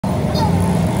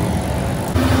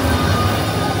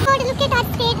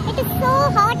state. It is so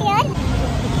hot here.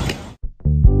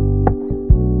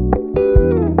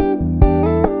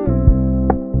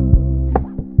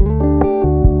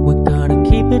 We're gonna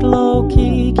keep it low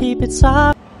key, keep it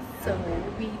soft. So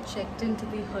we checked into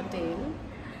the hotel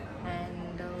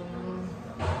and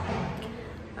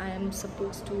I am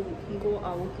supposed to go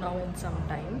out now in some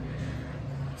time.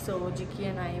 So Jiki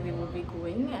and I, we will be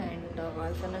going, and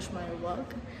I'll finish my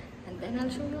work and then I'll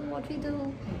show you what we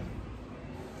do.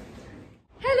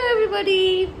 Hello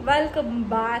everybody, welcome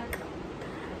back.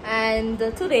 And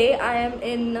today I am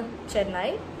in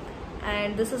Chennai,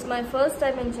 and this is my first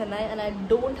time in Chennai, and I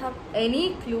don't have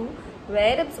any clue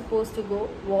where I'm supposed to go,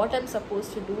 what I'm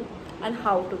supposed to do and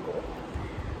how to go.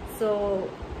 So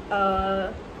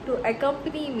to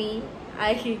accompany me,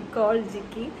 I called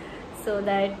Jiki so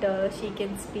that she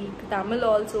can speak Tamil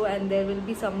also, and there will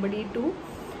be somebody to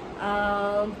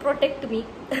protect me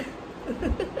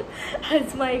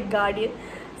as my guardian.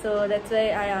 So that's why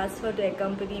I asked her to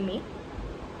accompany me.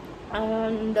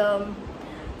 And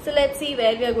so let's see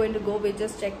where we are going to go. We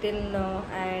just checked in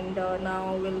and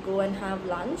now we'll go and have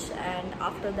lunch, and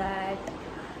after that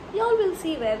y'all will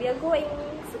see where we are going.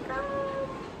 So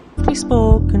come.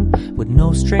 Spoken with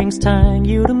no strings tying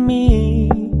you to me.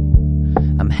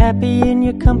 I'm happy in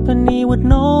your company with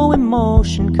no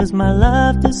emotion, 'cause my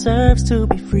love deserves to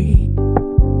be free.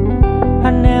 I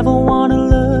never wanna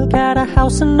look at a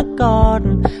house in the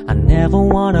garden. I never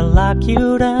wanna lock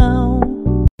you down.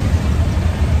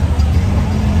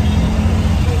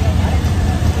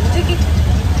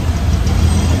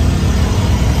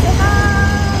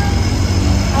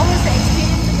 How was the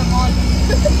experience in the mall?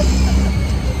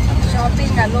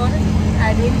 Shopping alone,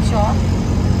 I didn't shop,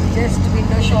 just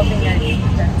window shopping I did,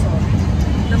 that's all.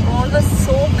 The mall was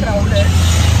so crowded.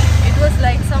 It was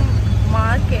like some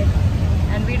market,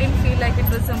 and we didn't feel like it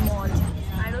was a mall.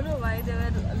 I don't know why. There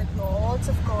were like lots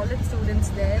of college students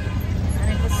there,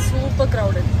 and it was super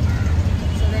crowded.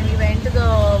 So then we went to the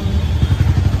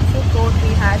food court.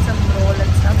 We had some roll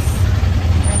and stuff,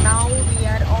 and now we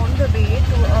are on the way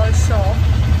to a shop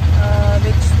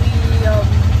which we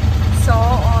saw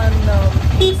on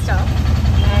Insta,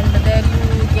 and there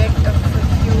you get a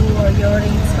few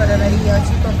earrings for a very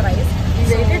cheaper price. We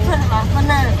waited for half an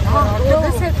hour. After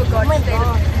this I forgot to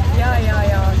tell. Yeah.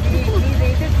 We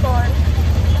waited for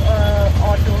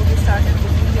auto. We started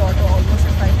booking the auto almost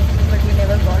at 5:50, but we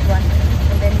never got one.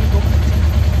 And then we booked.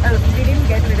 We didn't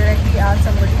get, we directly asked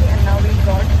somebody, and now we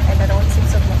got at around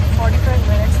 6 o'clock. 45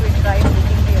 minutes we tried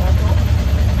booking the auto.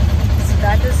 So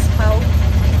that is how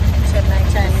Chennai.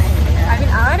 Yeah. I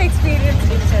mean, our experience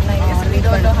in Chennai is, we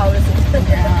don't know how is it.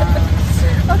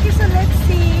 Yeah. Okay, so let's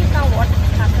see now what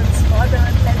happens further.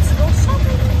 Let's go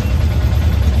shopping.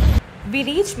 We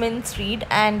reached Main Street,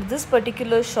 and this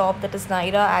particular shop, that is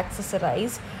Naira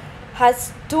Accessorize,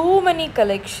 has too many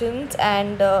collections,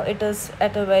 and it is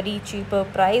at a very cheaper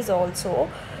price also.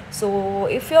 So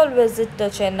if you all visit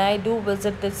Chennai, do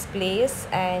visit this place,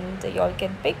 and you all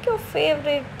can pick your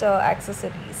favorite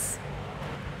accessories.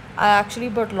 I actually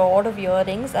bought a lot of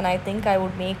earrings, and I think I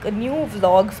would make a new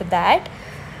vlog for that.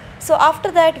 So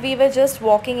after that, we were just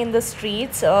walking in the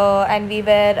streets and we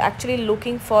were actually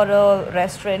looking for a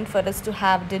restaurant for us to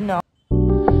have dinner.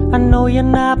 I know you're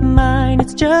not mine,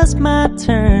 it's just my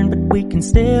turn, but we can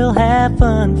still have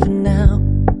fun for now.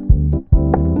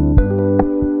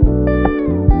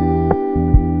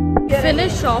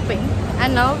 Finished shopping,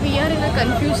 and now we are in a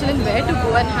confusion in where to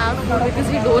go and have food because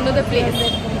we don't know the place.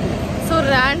 So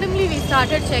randomly we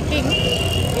started checking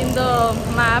in the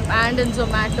map and in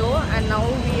Zomato, and now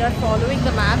we are following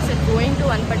the maps and going to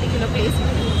one particular place.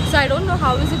 So I don't know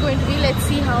how is it going to be. Let's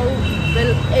see how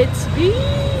will it be.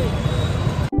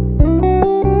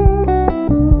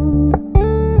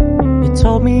 You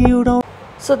told me you don't.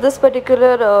 So this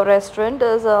particular restaurant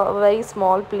is a very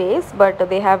small place, but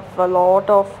they have a lot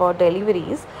of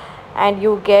deliveries, and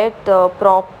you get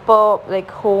proper like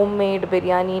homemade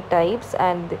biryani types,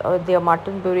 and their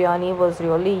mutton biryani was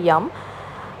really yum.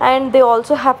 And they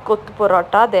also have kottu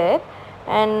paratha there.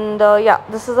 And yeah,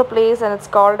 this is a place, and it's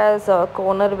called as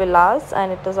Corner Villas,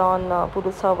 and it is on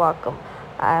Pudusa Vakam.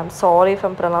 I am sorry if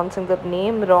I'm pronouncing the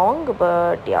name wrong,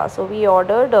 but yeah, so we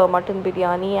ordered mutton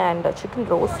biryani and chicken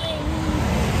roast.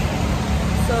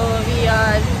 So we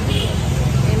are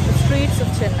in the streets of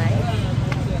Chennai,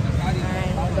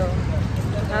 and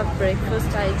to have breakfast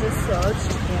I just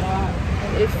searched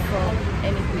if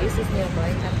any place is nearby,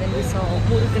 and then we saw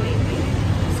Murugan Idli.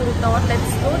 So we thought,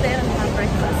 let's go there and have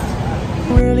breakfast.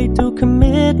 Really do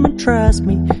commitment, trust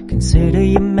me. Consider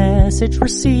your message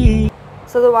received.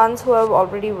 So the ones who have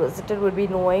already visited would be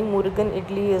knowing Murugan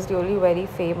Idli is really very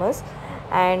famous,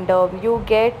 and you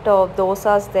get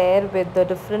dosas there with the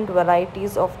different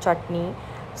varieties of chutney.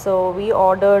 So we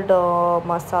ordered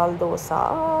masala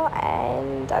dosa,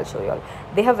 and I'll show you all.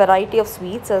 They have variety of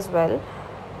sweets as well.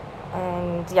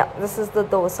 And yeah, this is the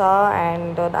dosa,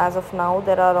 and as of now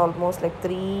there are almost like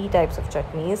 3 types of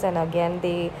chutneys, and again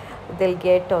they'll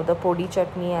get the podi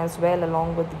chutney as well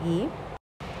along with ghee.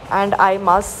 And I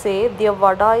must say their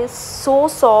vada is so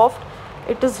soft.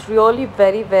 It is really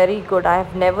very good. I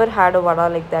have never had a vada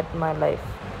like that in my life.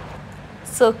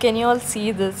 So can you all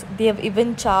see this? They have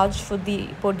even charged for the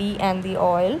podi and the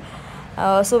oil.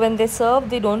 So when they serve,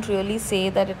 they don't really say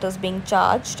that it is being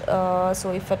charged.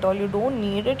 So if at all you don't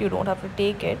need it, you don't have to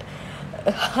take it.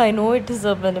 I know it is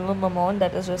a minimum amount,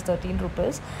 that is just 13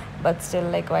 rupees, but still,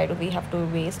 like, why do we have to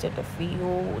waste it if we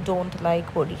don't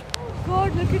like podi?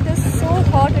 God, look at this, so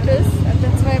hot it is, and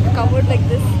that's why I'm covered like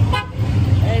this.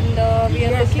 And we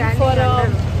are looking for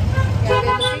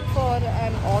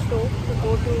an auto to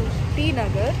go to T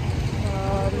Nagar,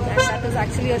 and that is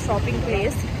actually a shopping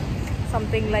place,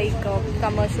 something like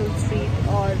Commercial Street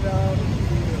or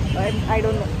I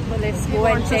don't know. Let's go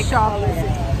and check how is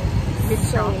it.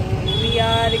 So we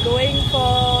are going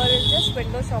for just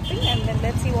window shopping, and then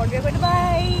let's see what we are going to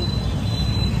buy.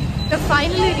 We have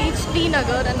finally reached T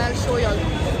Nagar, and I'll show you all.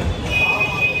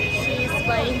 She is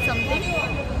buying something.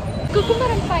 Cucumber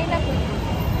and pineapple.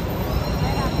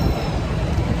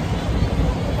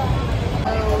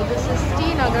 So this is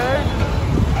T Nagar.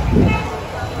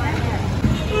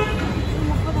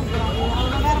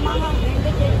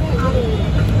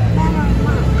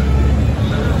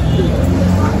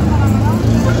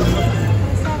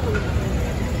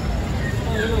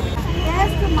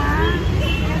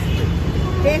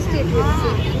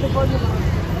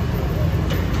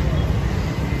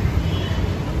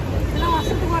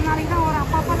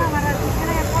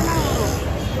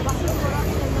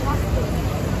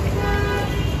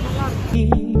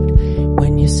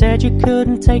 When you said you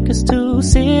couldn't take us too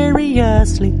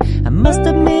seriously, I must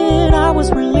admit I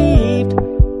was relieved,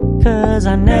 'cause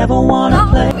I never wanna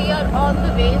play. We are on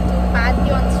the way to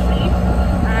Pantheon Street,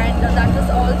 and that is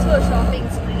also a shopping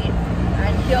street.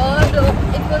 And here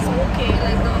it was okay,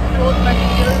 like the cloth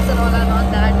materials and all are not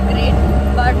that great,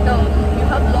 but you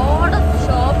have lot of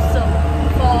shops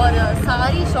for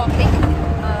sari shopping,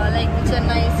 like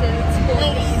Chennai silks,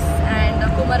 Kohlis, and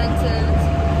Kumaran silks.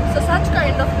 So such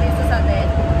kind of places are there.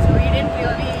 So we didn't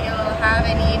really have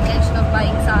any intention of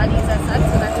buying saris as such,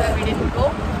 so that's why we didn't go.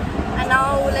 And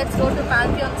now let's go to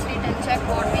Pantheon Street and check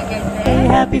what we get there. Hey,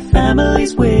 happy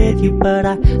families with you, but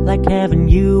I like having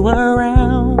you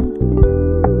around.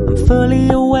 I'm fully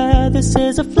aware this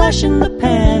is a flash in the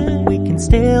pan, but we can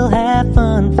still have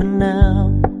fun for now.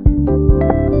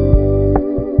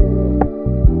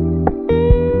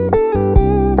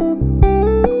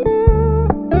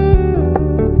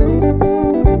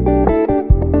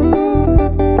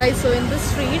 So in this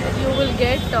street you will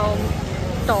get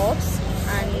tops,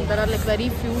 and there are like very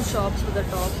few shops for the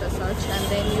tops as such, and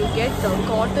then you get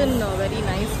cotton, very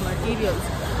nice materials.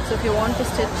 So if you want to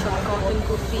stitch cotton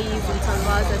kurtis and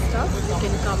salwars and stuff, you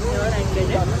can come here and get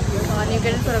it, and you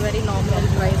get it for a very nominal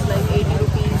price, like 80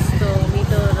 rupees the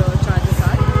meter charges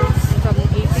are. From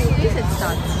 80 rupees it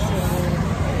starts. So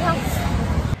yeah,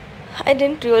 I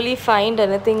didn't really find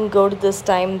anything good this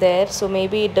time there, so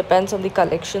maybe it depends on the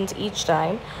collections each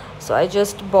time. So I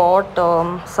just bought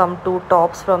some 2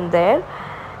 tops from there,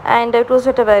 and it was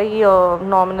at a very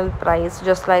nominal price,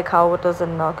 just like how it is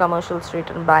in Commercial Street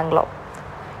in Bangalore.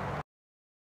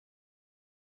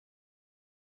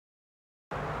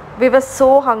 We were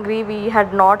so hungry, we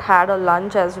had not had a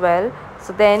lunch as well,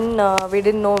 so then we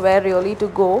didn't know where really to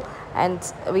go,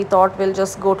 and we thought we'll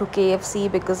just go to KFC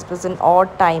because it was an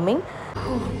odd timing.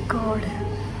 Oh god,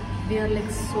 we are like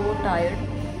so tired,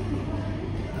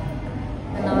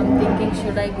 and now I'm thinking,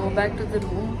 should I go back to the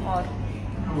room or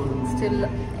still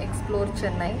explore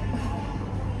Chennai?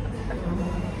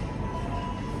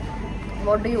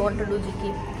 What do you want to do,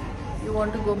 Jiki? You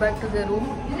want to go back to the room,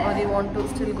 or you want to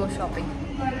still go shopping?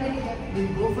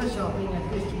 We'll go for shopping, at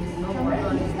least we'll know what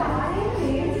all is there.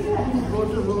 We'll go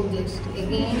to room next.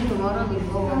 Again, tomorrow we'll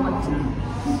go home.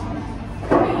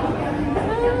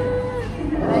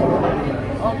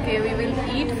 Okay, we will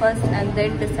eat first and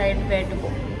then decide where to go.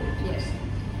 Yes.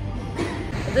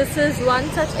 This is one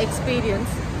such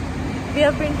experience. We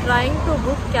have been trying to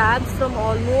book cabs from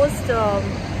almost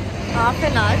half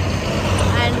an hour,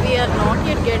 and we are not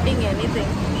yet getting anything.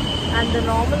 And the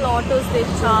normal autos, they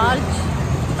charge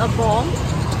a bomb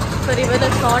for even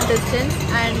a short distance,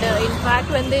 and in fact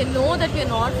when they know that we are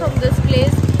not from this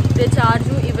place, they charge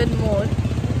you even more.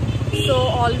 So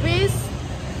always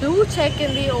do check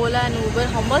in the Ola and Uber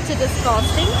how much it is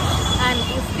costing, and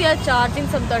if they are charging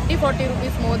some 30-40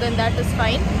 rupees more, then that is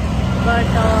fine, but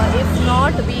if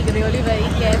not, be really very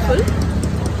careful.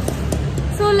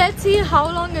 So let's see how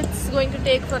long it's going to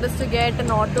take for us to get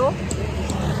an auto.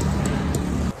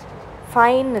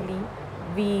 Finally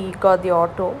we got the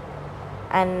auto,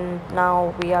 and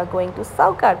now we are going to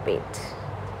Saukarpet.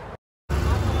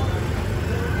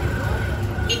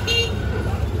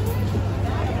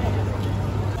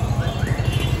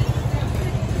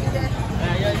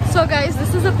 So guys,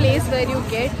 this is a place where you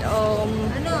get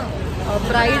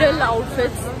bridal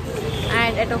outfits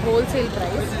and at a wholesale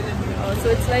price. So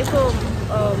it's like a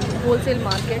wholesale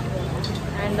market,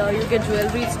 and you get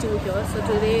jewelries too here. So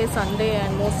today is Sunday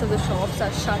and most of the shops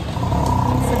are shut.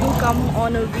 So do come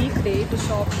on a weekday to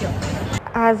shop here.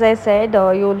 As I said,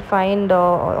 you'll find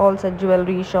also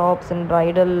jewelry shops and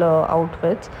bridal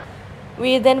outfits.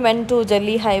 We then went to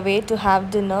Delhi Highway to have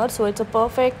dinner. So it's a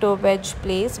perfect veg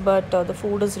place, but the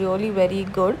food is really very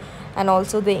good, and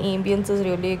also the ambience is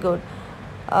really good.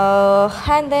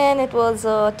 And then it was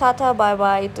tata bye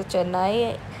bye to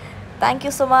Chennai. Thank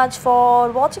you so much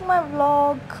for watching my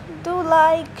vlog. Do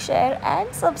like, share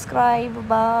and subscribe.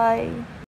 Bye.